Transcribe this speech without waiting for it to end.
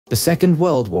The Second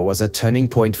World War was a turning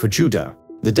point for judo.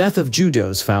 The death of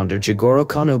judo's founder Jigoro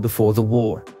Kano before the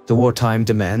war, the wartime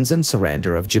demands and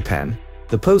surrender of Japan,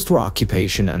 the post-war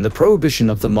occupation and the prohibition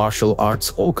of the martial arts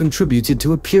all contributed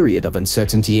to a period of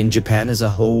uncertainty in Japan as a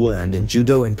whole and in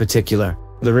judo in particular.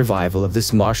 The revival of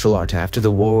this martial art after the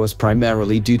war was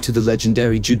primarily due to the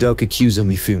legendary judoka Kyuzo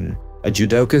Mifune, a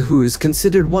judoka who is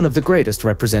considered one of the greatest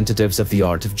representatives of the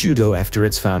art of judo after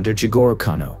its founder Jigoro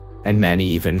Kano, and many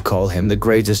even call him the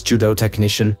greatest judo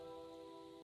technician.